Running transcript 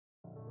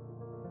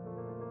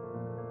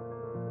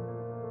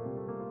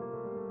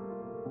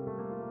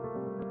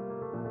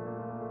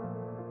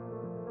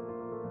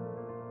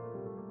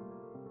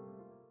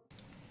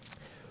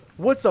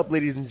What's up,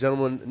 ladies and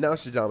gentlemen?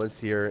 Nousetradamus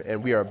here,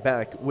 and we are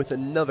back with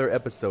another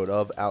episode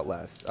of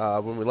Outlast.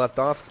 When we left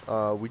off,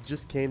 we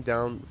just came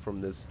down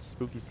from this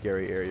spooky,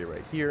 scary area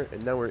right here,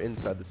 and now we're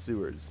inside the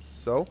sewers.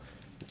 So,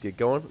 let's get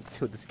going. Let's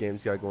see what this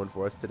game's got going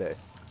for us today.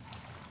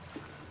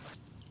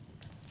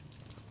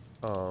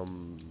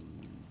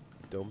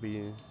 Don't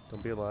be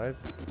alive.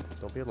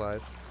 Don't be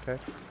alive.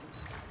 Okay.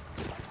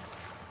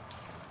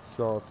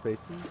 Small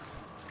spaces.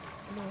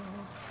 Small.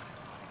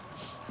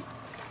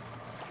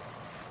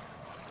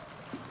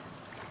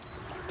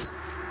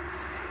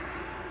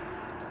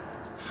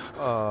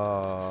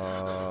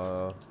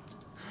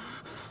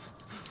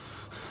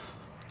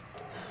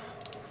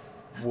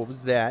 What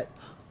was that?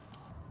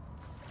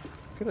 I'm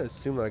gonna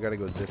assume that I gotta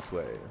go this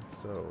way,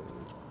 so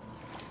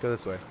let's go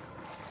this way.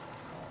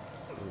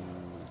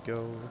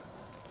 Go.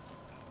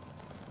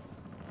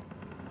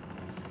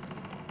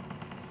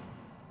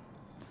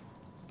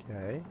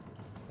 Okay.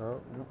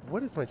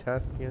 What is my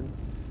task again?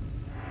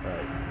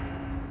 Alright.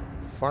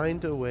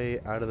 Find a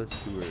way out of the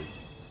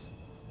sewers.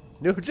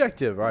 New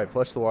objective! Alright,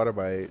 flush the water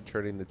by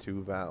turning the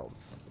two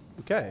valves.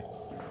 Okay.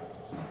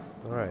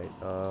 Alright,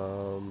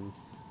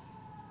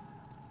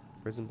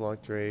 prison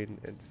block drain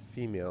and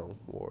female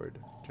ward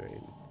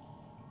drain.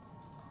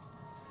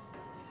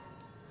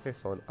 Okay,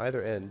 so on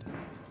either end.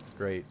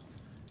 Great.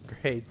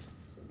 Great.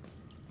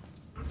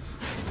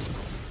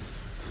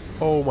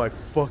 Oh my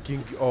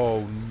fucking...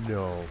 Oh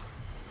no.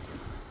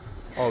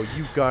 Oh,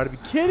 you gotta be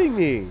kidding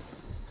me!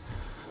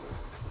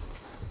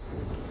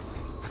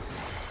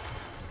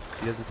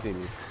 He doesn't see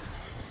me.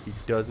 He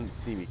doesn't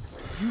see me.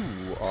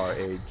 You are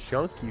a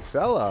chunky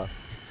fella.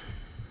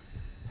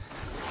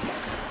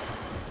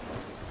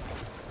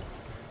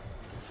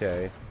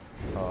 Okay.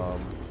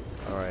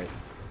 Alright.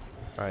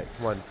 Alright,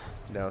 come on.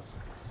 Now,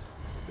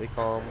 stay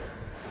calm.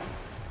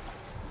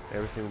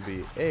 Everything will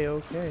be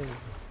A-okay.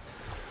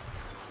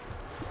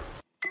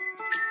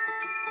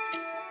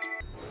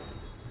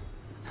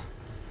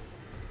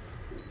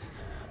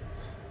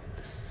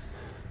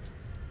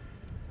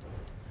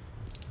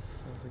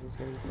 Sounds like he's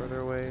getting further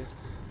away.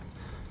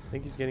 I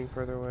think he's getting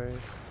further away.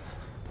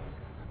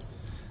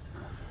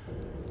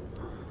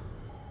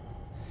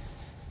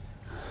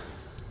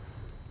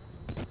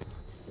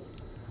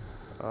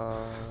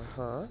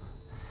 Huh?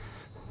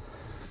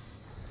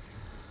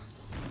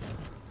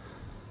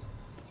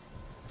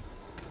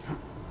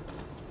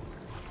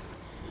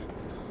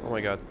 Oh my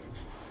god.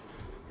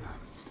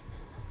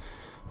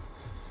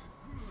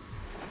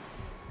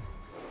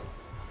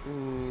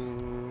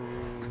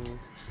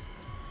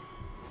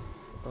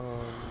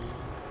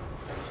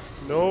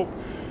 Nope.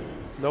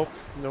 Nope.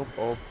 Nope.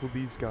 Oh,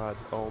 please God.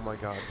 Oh my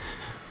god.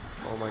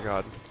 Oh my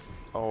god.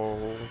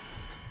 Oh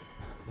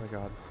my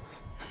god.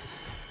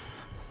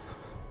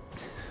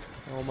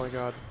 Oh my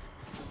god.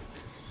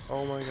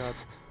 Oh my god.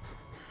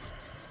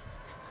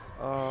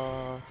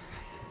 Oh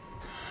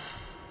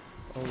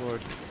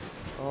lord.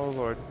 Oh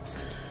lord.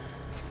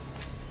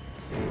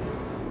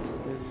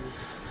 Is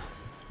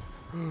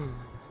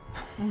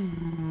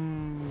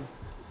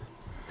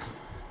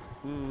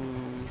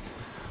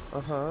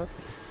Uh-huh.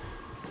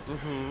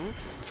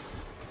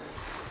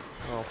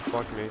 Oh,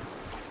 fuck me.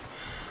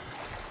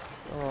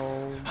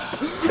 Oh.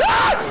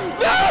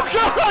 No,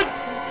 God!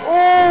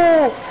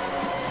 Oh!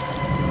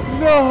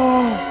 No!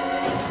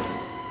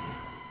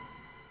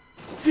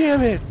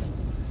 Damn it!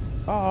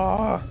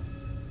 Ah!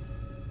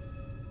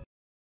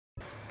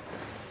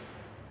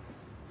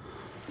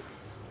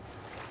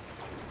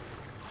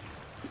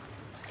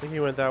 I think he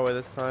went that way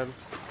this time.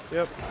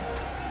 Yep.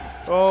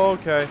 Oh,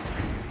 okay.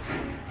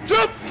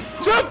 Jump!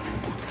 Jump!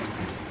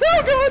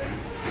 Oh, God!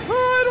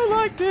 Oh, I don't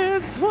like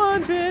this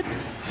one bit.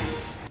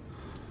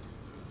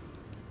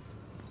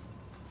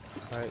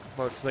 Alright,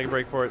 let's make a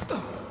break for it.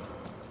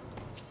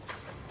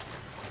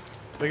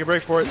 Make a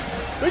break for it.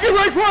 Make a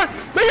break for it!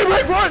 Make a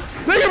break for it!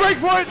 Make a break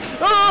for it!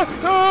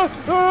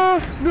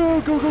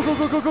 No, go, go, go,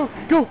 go, go, go,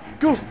 go,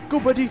 go, go,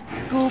 buddy,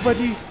 go,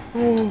 buddy.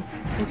 Oh,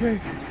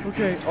 okay,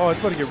 okay. Oh, it's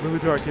about to get really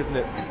dark, isn't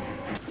it?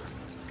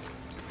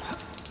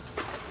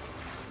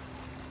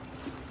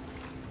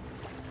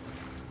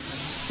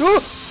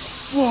 Oh!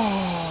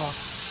 Whoa!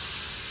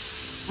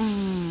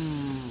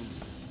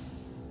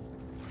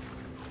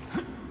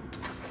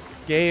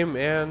 This game,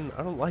 man,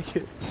 I don't like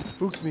it. It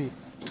spooks me.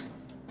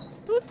 It's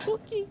too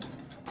spooky.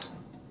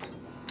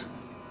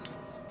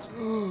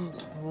 Oh,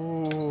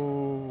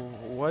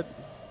 what?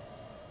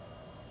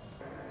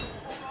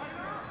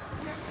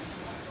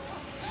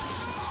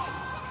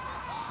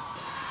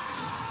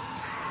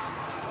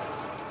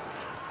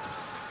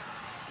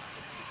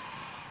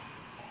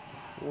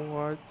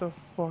 What the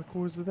fuck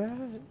was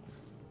that?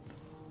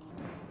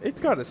 It's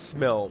gotta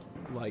smell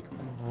like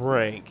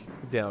rank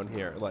down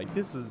here. Like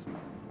this is.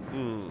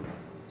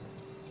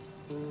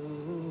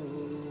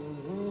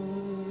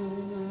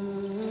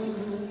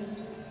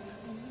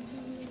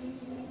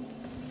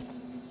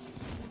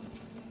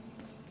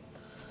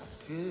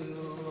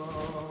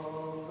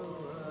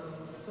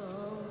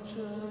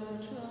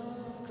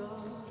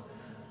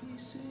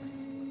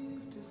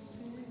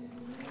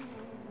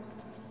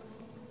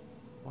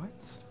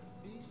 What?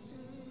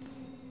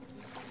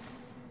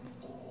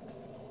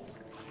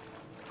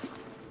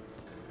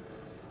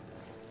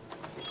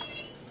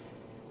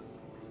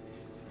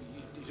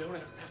 don't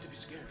have to be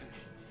scared of me.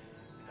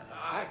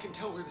 I can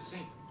tell we're the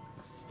same.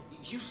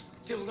 You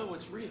still know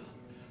it's real.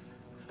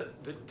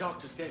 The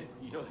doctor's dead.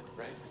 You know that,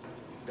 right?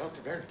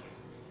 Dr.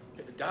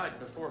 Wernicke died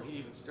before he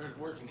even started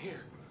working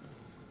here.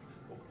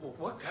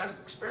 What kind of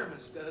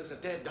experiments does a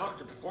dead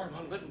doctor perform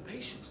on living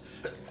patients?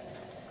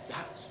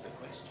 That's the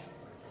question.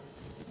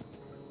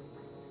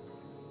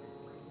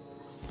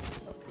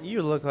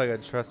 You look like a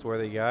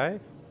trustworthy guy.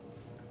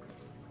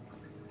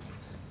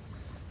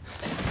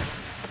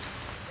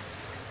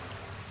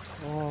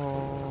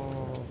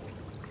 Oh.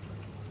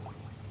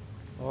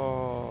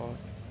 Oh.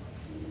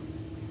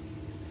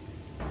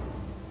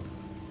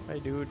 Hi,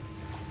 dude.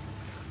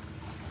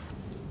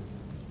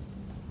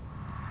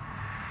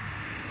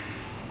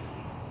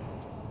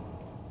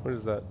 What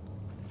is that?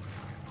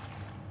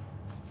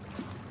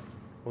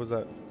 What was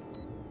that?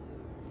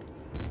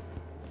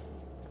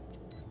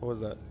 What was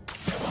that?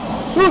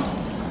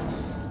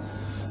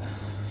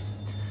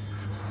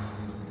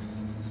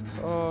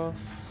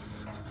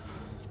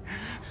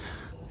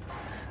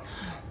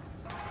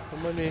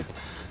 Come on me.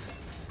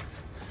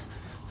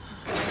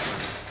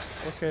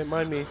 Okay,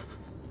 mind me.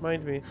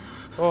 Mind me.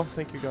 Oh,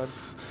 thank you, God.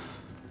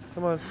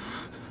 Come on.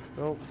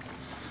 No.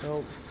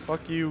 No.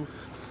 Fuck you.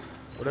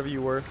 Whatever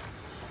you were.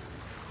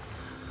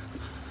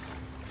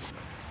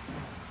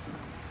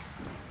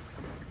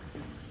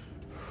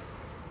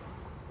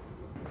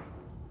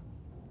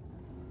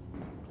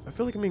 I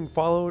feel like I'm being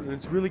followed, and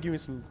it's really giving me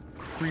some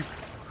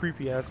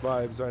creepy ass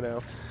vibes right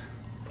now.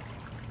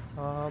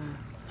 Come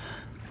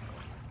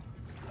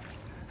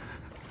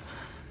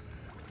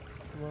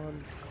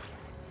on.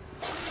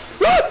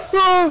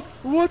 Ah!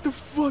 What the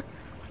fuck?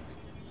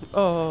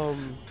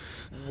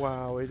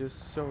 Wow, it is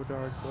so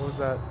dark. What was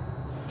that?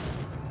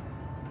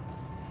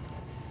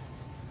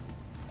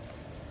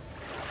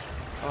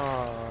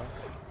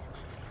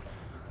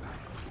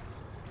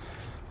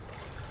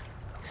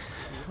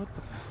 What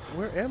the?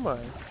 Where am I?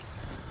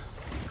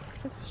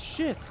 That's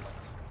shit.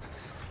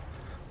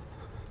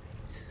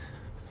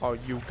 Oh,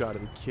 you gotta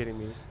be kidding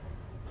me.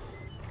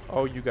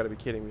 Oh, you gotta be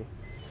kidding me.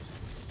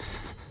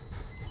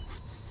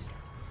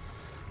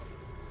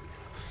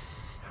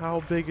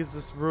 How big is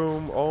this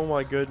room? Oh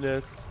my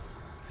goodness.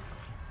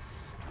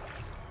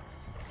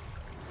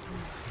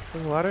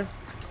 There's a ladder?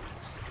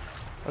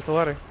 That's a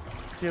ladder.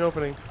 I see an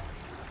opening.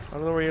 I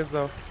don't know where he is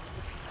though.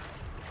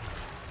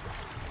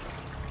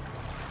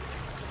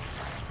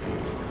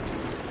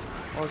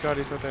 Oh god,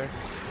 he's right there.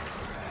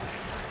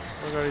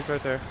 Oh god, he's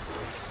right there.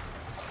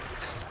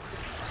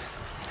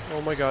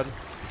 Oh my god.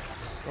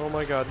 Oh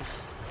my god.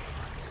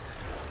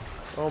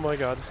 Oh my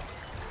god.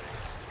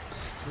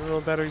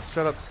 No batteries,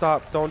 shut up,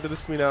 stop. Don't do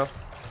this to me now.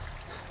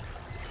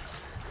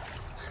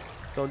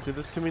 Don't do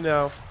this to me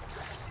now.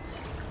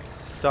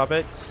 Stop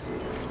it.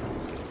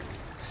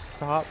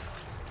 Stop.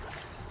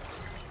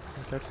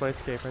 That's my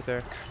escape right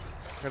there.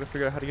 I gotta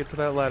figure out how to get to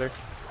that ladder.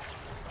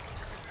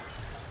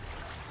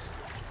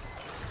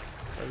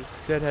 That is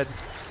deadhead.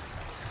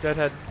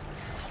 Deadhead.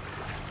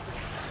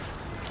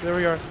 There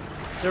we are.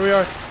 There we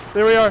are.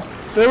 There we are.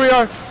 There we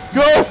are.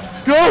 Go!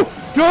 Go!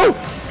 Go!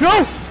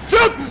 Go!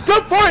 Jump!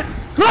 Jump for it!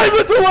 Climb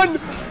with the one!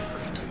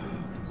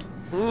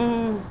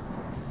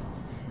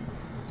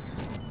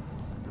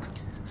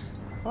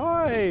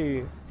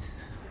 Hi!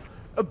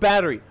 A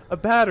battery! A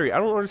battery! I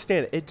don't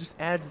understand it. It just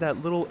adds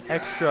that little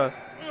extra...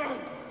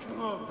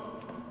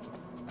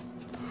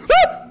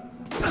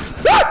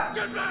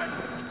 Get back!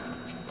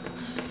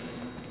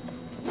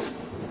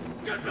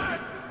 Get back!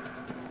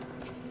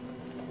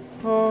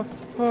 I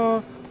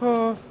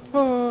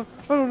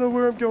don't know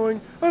where I'm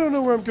going. I don't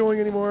know where I'm going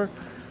anymore.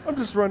 I'm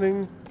just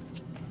running.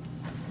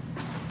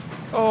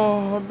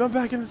 Oh, I'm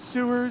back in the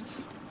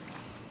sewers.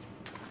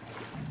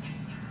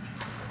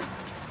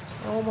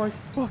 Oh my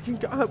fucking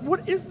god,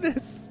 what is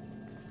this?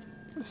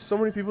 There's so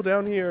many people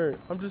down here.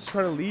 I'm just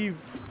trying to leave.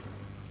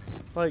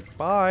 Like,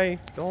 bye.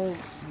 Don't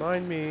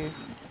mind me.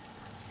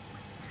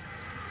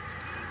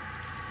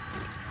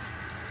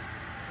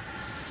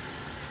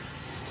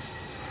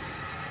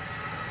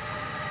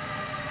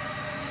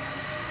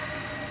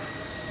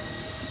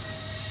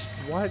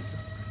 What?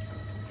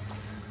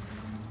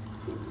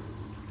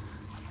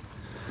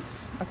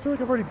 I feel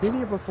like I've already been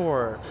here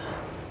before.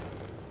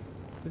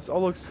 This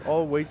all looks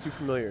way too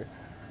familiar.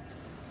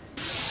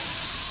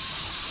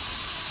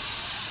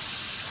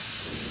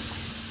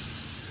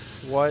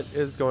 What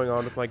is going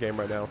on with my game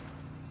right now?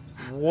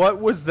 What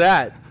was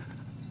that?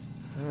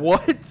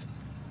 What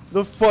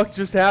the fuck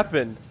just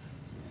happened?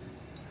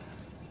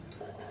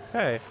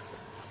 Hey,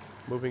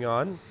 moving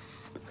on.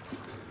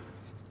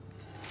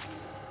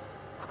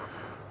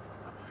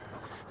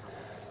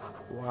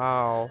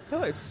 Wow.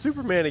 Hey, it's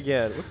Superman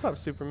again. What's up,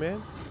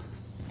 Superman?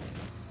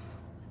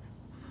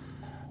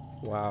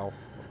 Wow.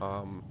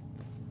 Well,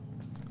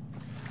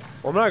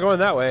 I'm not going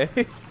that way.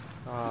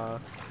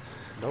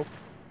 Nope.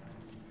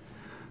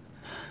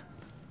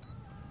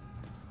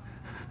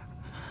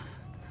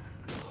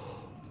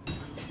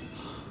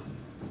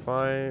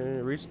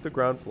 Fine. Reach the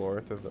ground floor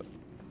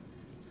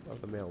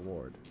of the male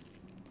ward.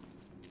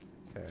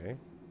 Okay.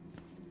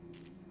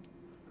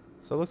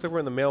 So it looks like we're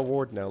in the male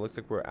ward now. It looks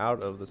like we're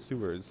out of the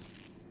sewers.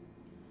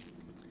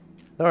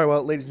 Alright,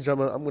 well, ladies and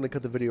gentlemen, I'm going to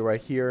cut the video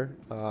right here.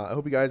 I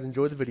hope you guys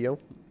enjoyed the video.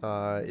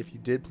 If you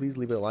did, please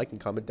leave it a like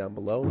and comment down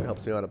below. It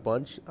helps me out a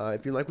bunch.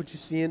 If you like what you're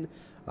seeing,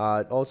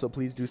 also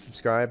please do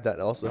subscribe. That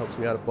also helps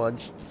me out a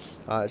bunch.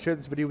 Share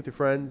this video with your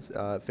friends,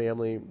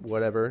 family,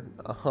 whatever.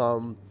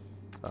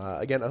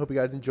 Again, I hope you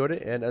guys enjoyed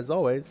it, and as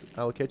always,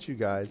 I will catch you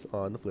guys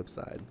on the flip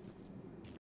side.